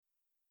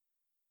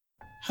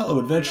Hello,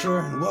 adventurer,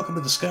 and welcome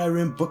to the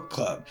Skyrim Book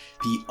Club,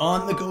 the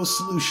on-the-go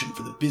solution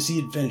for the busy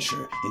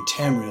adventure in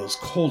Tamriel's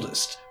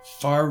coldest,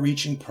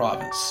 far-reaching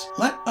province.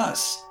 Let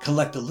us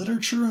collect the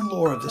literature and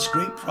lore of this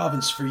great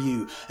province for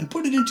you and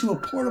put it into a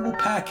portable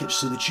package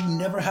so that you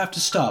never have to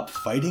stop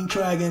fighting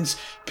dragons,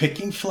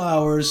 picking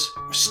flowers,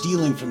 or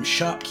stealing from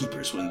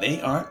shopkeepers when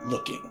they aren't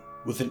looking.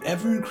 With an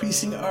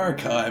ever-increasing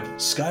archive,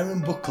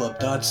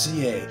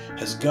 SkyrimBookClub.ca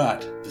has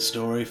got the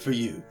story for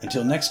you.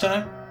 Until next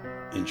time,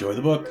 enjoy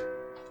the book.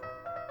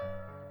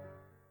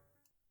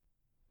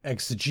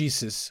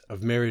 Exegesis of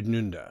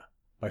Meridnunda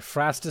by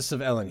Phrastus of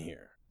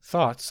Elenhir.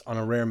 Thoughts on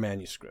a Rare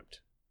Manuscript.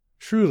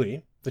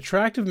 Truly, the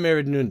Tract of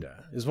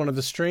Meridnunda is one of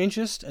the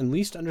strangest and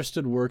least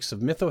understood works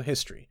of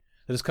mytho-history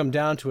that has come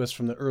down to us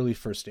from the early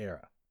First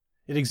Era.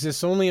 It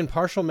exists only in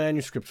partial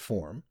manuscript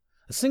form,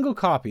 a single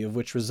copy of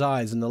which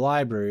resides in the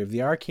library of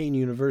the Arcane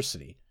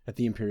University at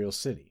the Imperial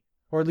City.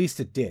 Or at least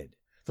it did,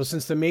 though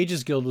since the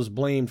Mages Guild was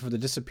blamed for the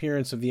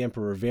disappearance of the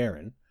Emperor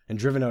Varen and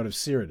driven out of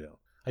Cyrodiil,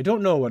 I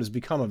don't know what has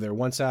become of their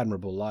once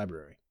admirable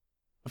library.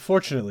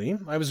 Fortunately,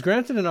 I was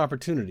granted an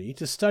opportunity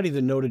to study the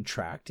noted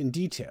tract in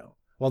detail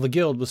while the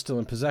Guild was still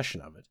in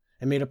possession of it,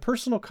 and made a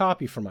personal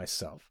copy for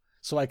myself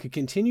so I could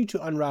continue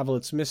to unravel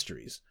its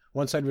mysteries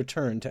once I'd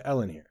returned to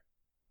Elenhir.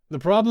 The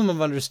problem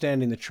of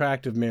understanding the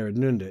Tract of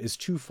Meridnunda is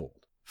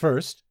twofold.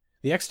 First,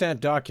 the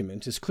extant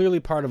document is clearly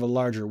part of a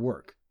larger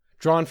work,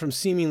 drawn from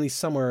seemingly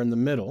somewhere in the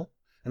middle,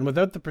 and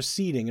without the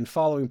preceding and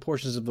following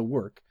portions of the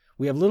work,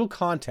 we have little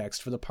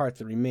context for the part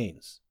that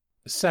remains.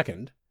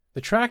 Second,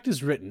 the tract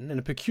is written in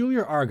a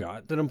peculiar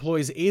argot that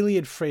employs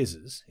Ayleid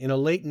phrases in a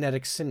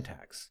latenetic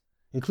syntax,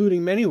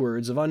 including many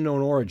words of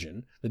unknown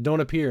origin that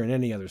don't appear in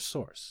any other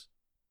source.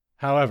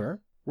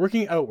 However,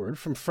 working outward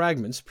from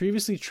fragments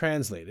previously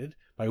translated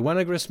by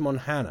Wenegris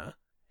Monhana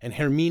and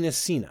Hermina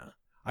Sina,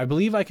 I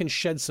believe I can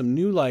shed some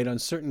new light on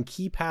certain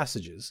key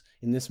passages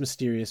in this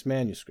mysterious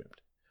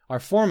manuscript.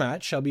 Our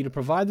format shall be to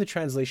provide the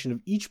translation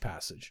of each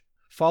passage,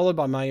 followed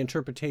by my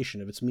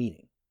interpretation of its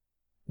meaning.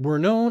 Were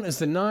known as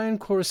the 9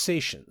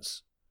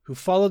 Corysations, who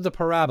followed the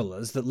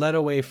parabolas that led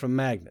away from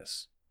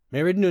Magnus.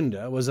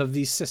 Meridnunda was of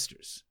these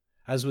sisters,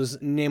 as was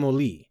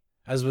Nemoli,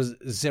 as was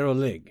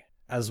Zerolig,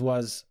 as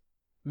was...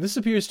 This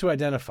appears to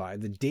identify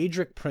the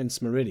Daedric prince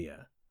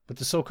Meridia with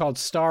the so-called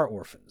Star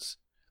Orphans,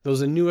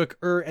 those Anuic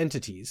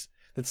entities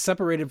that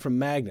separated from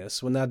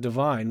Magnus when that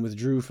divine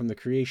withdrew from the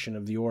creation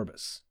of the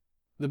Orbis.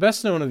 The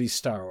best known of these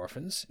Star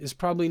Orphans is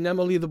probably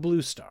Nemoli the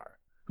Blue Star,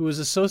 who was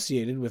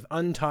associated with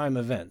untime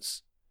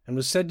events, and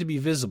was said to be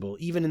visible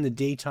even in the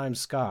daytime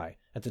sky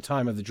at the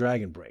time of the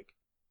Dragon Break.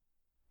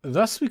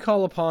 Thus we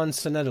call upon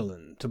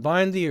Senedolin to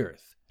bind the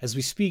earth, as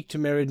we speak to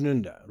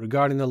Meridnunda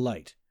regarding the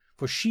light,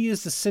 for she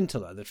is the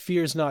scintilla that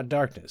fears not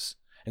darkness,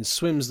 and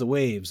swims the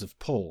waves of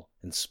pull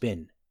and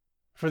spin.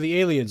 For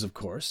the Ayleids, of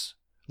course,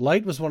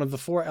 light was one of the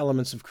 4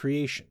 elements of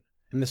creation,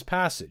 and this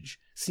passage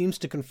seems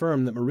to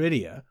confirm that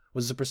Meridia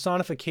was the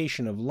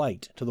personification of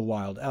light to the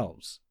Wild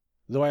Elves.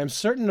 Though I am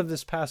certain of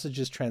this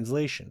passage's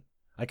translation,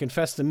 I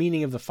confess the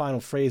meaning of the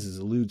final phrases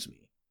eludes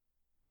me.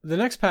 The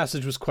next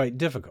passage was quite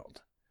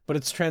difficult, but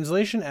its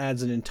translation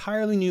adds an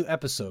entirely new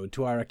episode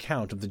to our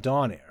account of the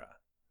Dawn Era.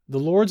 The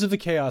lords of the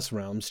Chaos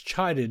Realms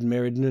chided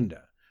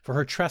Meridnunda for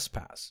her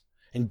trespass,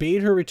 and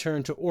bade her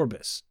return to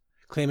Orbis,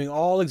 claiming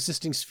all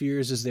existing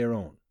spheres as their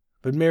own.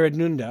 But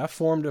Meridnunda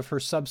formed of her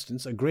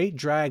substance a great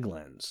drag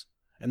lens,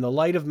 and the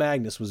light of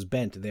Magnus was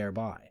bent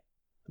thereby.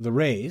 The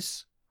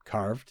rays,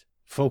 carved,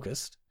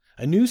 focused,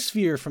 a new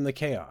sphere from the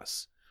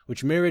chaos,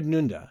 which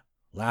Meridnunda,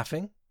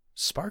 laughing,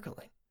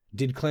 sparkling,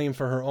 did claim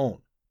for her own.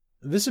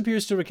 This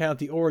appears to recount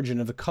the origin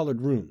of the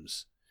colored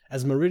rooms,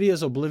 as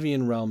Meridia's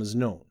Oblivion realm is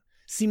known,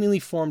 seemingly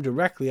formed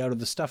directly out of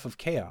the stuff of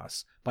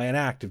chaos by an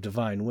act of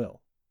divine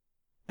will.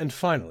 And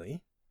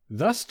finally,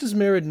 thus does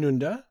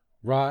Meridnunda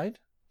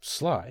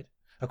slide,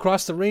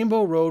 across the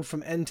rainbow road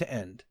from end to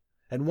end,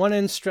 at one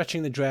end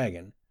stretching the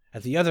dragon,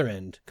 at the other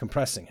end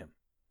compressing him.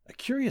 A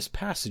curious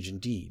passage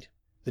indeed.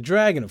 The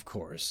dragon, of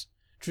course,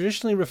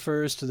 traditionally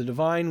refers to the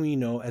divine we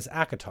know as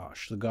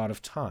Akatosh, the god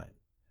of time.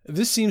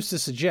 This seems to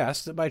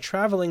suggest that by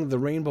traveling the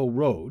Rainbow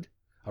Road,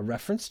 a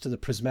reference to the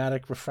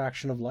prismatic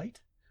refraction of light,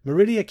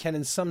 Meridia can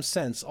in some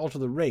sense alter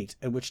the rate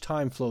at which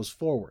time flows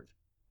forward.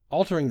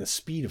 Altering the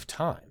speed of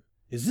time,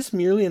 is this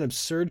merely an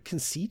absurd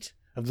conceit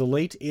of the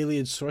late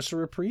Ayleid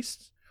sorcerer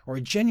priests, or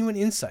a genuine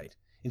insight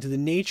into the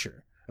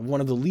nature of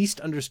one of the least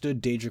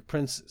understood Daedric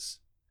princes?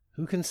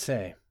 Who can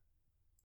say?